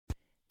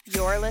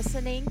You're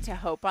listening to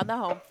Hope on the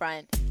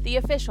Homefront, the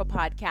official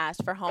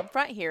podcast for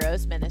Homefront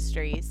Heroes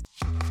Ministries.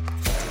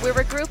 We're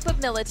a group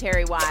of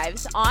military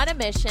wives on a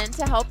mission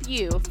to help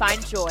you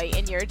find joy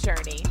in your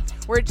journey.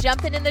 We're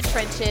jumping in the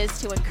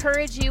trenches to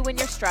encourage you when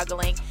you're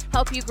struggling,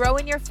 help you grow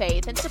in your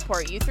faith, and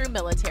support you through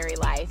military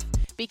life.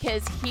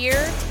 Because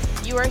here,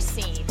 you are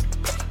seen.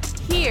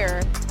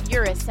 Here,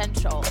 you're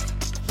essential.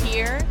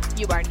 Here,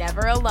 you are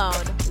never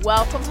alone.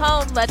 Welcome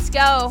home. Let's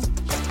go.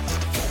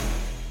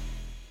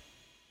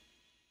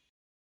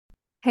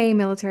 Hey,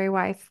 military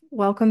wife.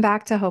 Welcome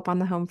back to Hope on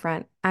the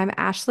Homefront. I'm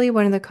Ashley,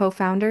 one of the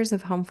co-founders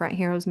of Homefront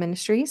Heroes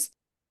Ministries.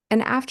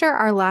 And after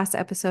our last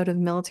episode of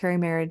military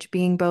marriage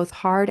being both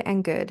hard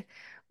and good,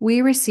 we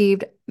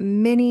received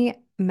many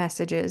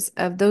messages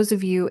of those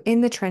of you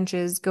in the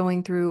trenches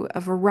going through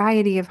a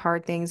variety of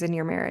hard things in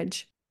your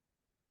marriage.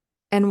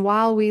 And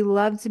while we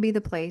love to be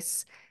the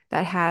place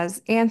that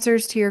has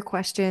answers to your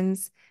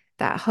questions,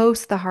 that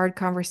hosts the hard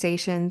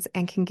conversations,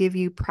 and can give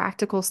you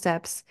practical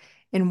steps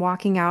in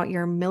walking out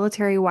your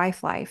military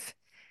wife life,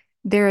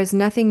 there is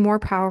nothing more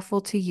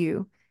powerful to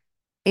you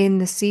in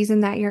the season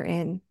that you're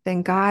in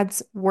than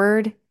God's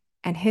word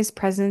and his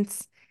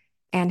presence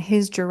and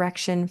his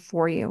direction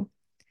for you.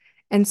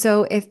 And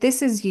so if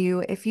this is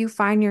you, if you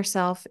find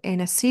yourself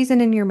in a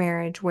season in your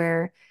marriage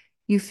where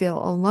you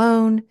feel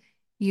alone,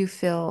 you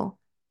feel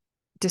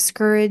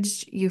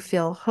discouraged, you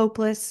feel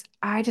hopeless,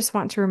 I just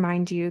want to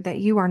remind you that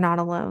you are not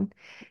alone.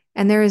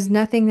 And there is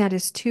nothing that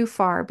is too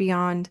far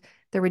beyond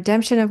the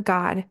redemption of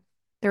God.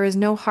 There is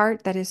no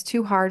heart that is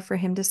too hard for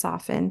him to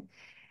soften,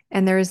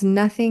 and there is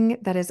nothing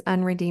that is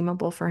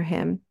unredeemable for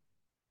him.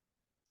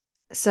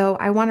 So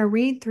I want to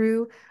read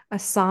through a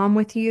psalm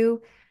with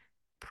you,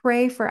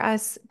 pray for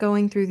us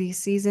going through these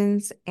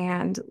seasons,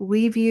 and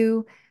leave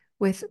you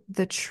with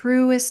the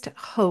truest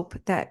hope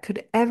that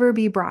could ever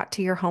be brought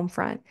to your home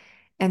front.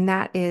 And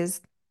that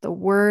is the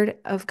word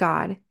of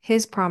God,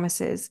 his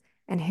promises,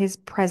 and his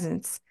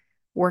presence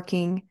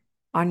working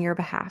on your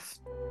behalf.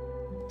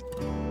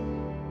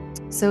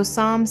 So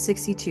Psalm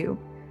 62,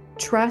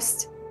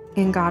 trust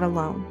in God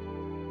alone.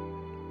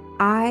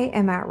 I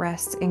am at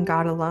rest in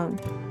God alone.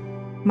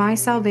 My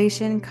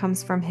salvation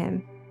comes from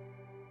him.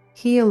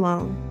 He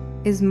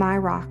alone is my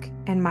rock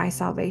and my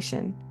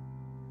salvation,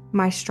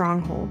 my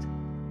stronghold.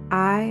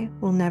 I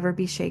will never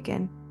be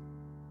shaken.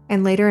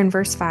 And later in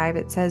verse 5,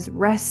 it says,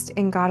 rest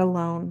in God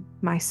alone,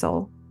 my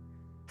soul,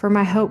 for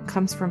my hope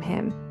comes from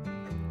him.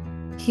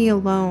 He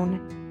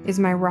alone is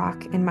my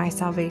rock and my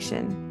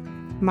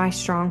salvation, my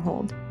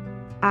stronghold.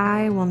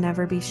 I will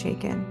never be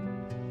shaken.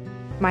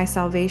 My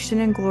salvation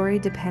and glory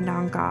depend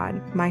on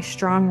God, my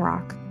strong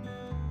rock.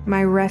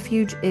 My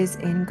refuge is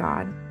in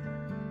God.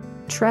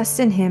 Trust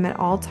in him at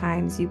all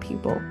times, you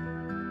people.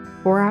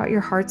 Pour out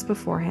your hearts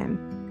before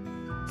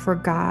him, for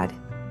God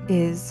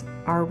is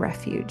our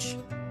refuge.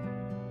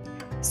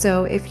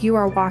 So if you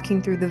are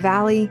walking through the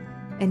valley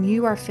and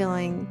you are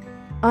feeling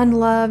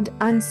unloved,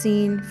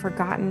 unseen,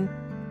 forgotten,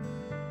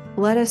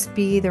 let us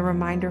be the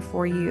reminder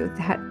for you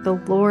that the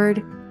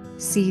Lord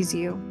sees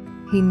you.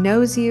 He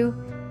knows you.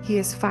 He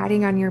is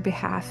fighting on your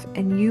behalf,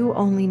 and you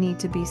only need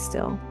to be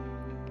still.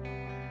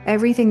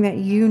 Everything that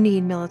you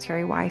need,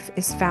 military wife,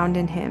 is found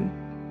in him.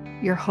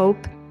 Your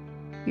hope,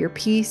 your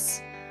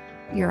peace,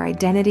 your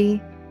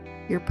identity,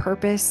 your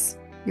purpose,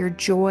 your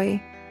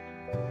joy.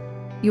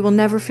 You will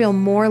never feel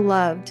more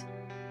loved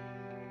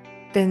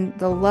than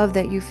the love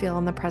that you feel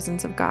in the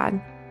presence of God.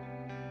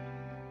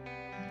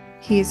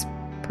 He is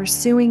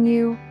pursuing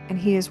you, and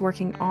he is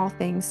working all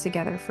things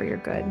together for your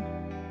good.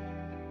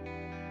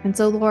 And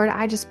so, Lord,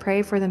 I just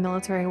pray for the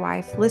military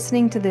wife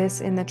listening to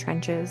this in the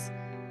trenches.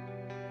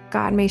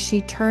 God, may she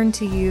turn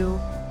to you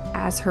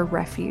as her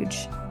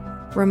refuge.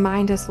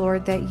 Remind us,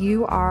 Lord, that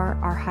you are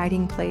our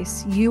hiding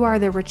place. You are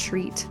the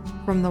retreat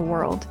from the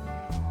world.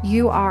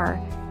 You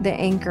are the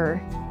anchor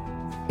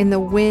in the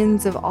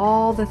winds of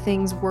all the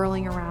things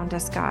whirling around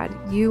us, God.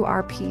 You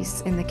are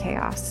peace in the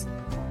chaos.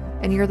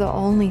 And you're the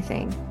only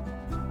thing.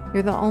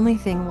 You're the only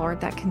thing, Lord,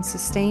 that can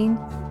sustain.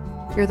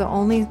 You're the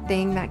only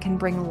thing that can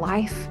bring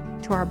life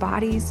to our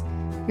bodies.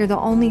 You're the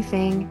only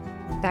thing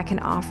that can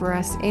offer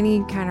us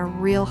any kind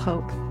of real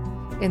hope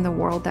in the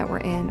world that we're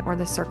in or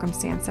the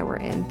circumstance that we're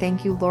in.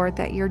 Thank you, Lord,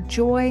 that your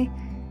joy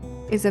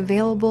is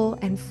available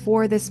and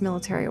for this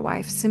military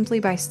wife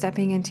simply by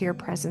stepping into your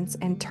presence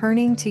and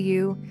turning to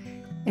you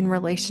in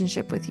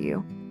relationship with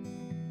you.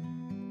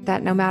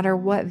 That no matter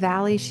what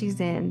valley she's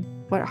in,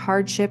 what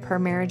hardship her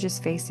marriage is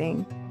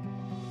facing,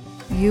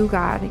 you,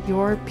 God,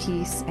 your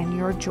peace and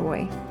your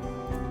joy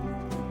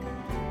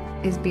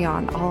is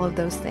beyond all of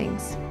those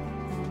things.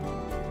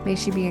 May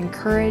she be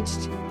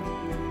encouraged.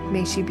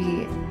 May she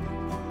be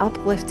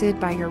uplifted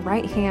by your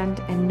right hand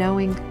and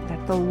knowing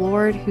that the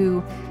Lord who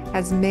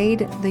has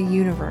made the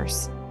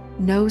universe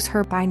knows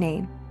her by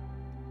name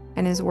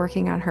and is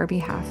working on her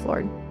behalf,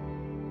 Lord.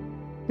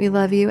 We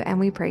love you and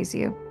we praise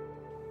you.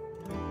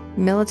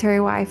 Military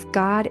wife,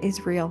 God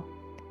is real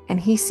and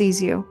he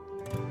sees you.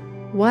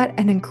 What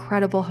an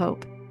incredible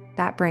hope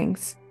that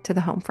brings to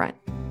the home front.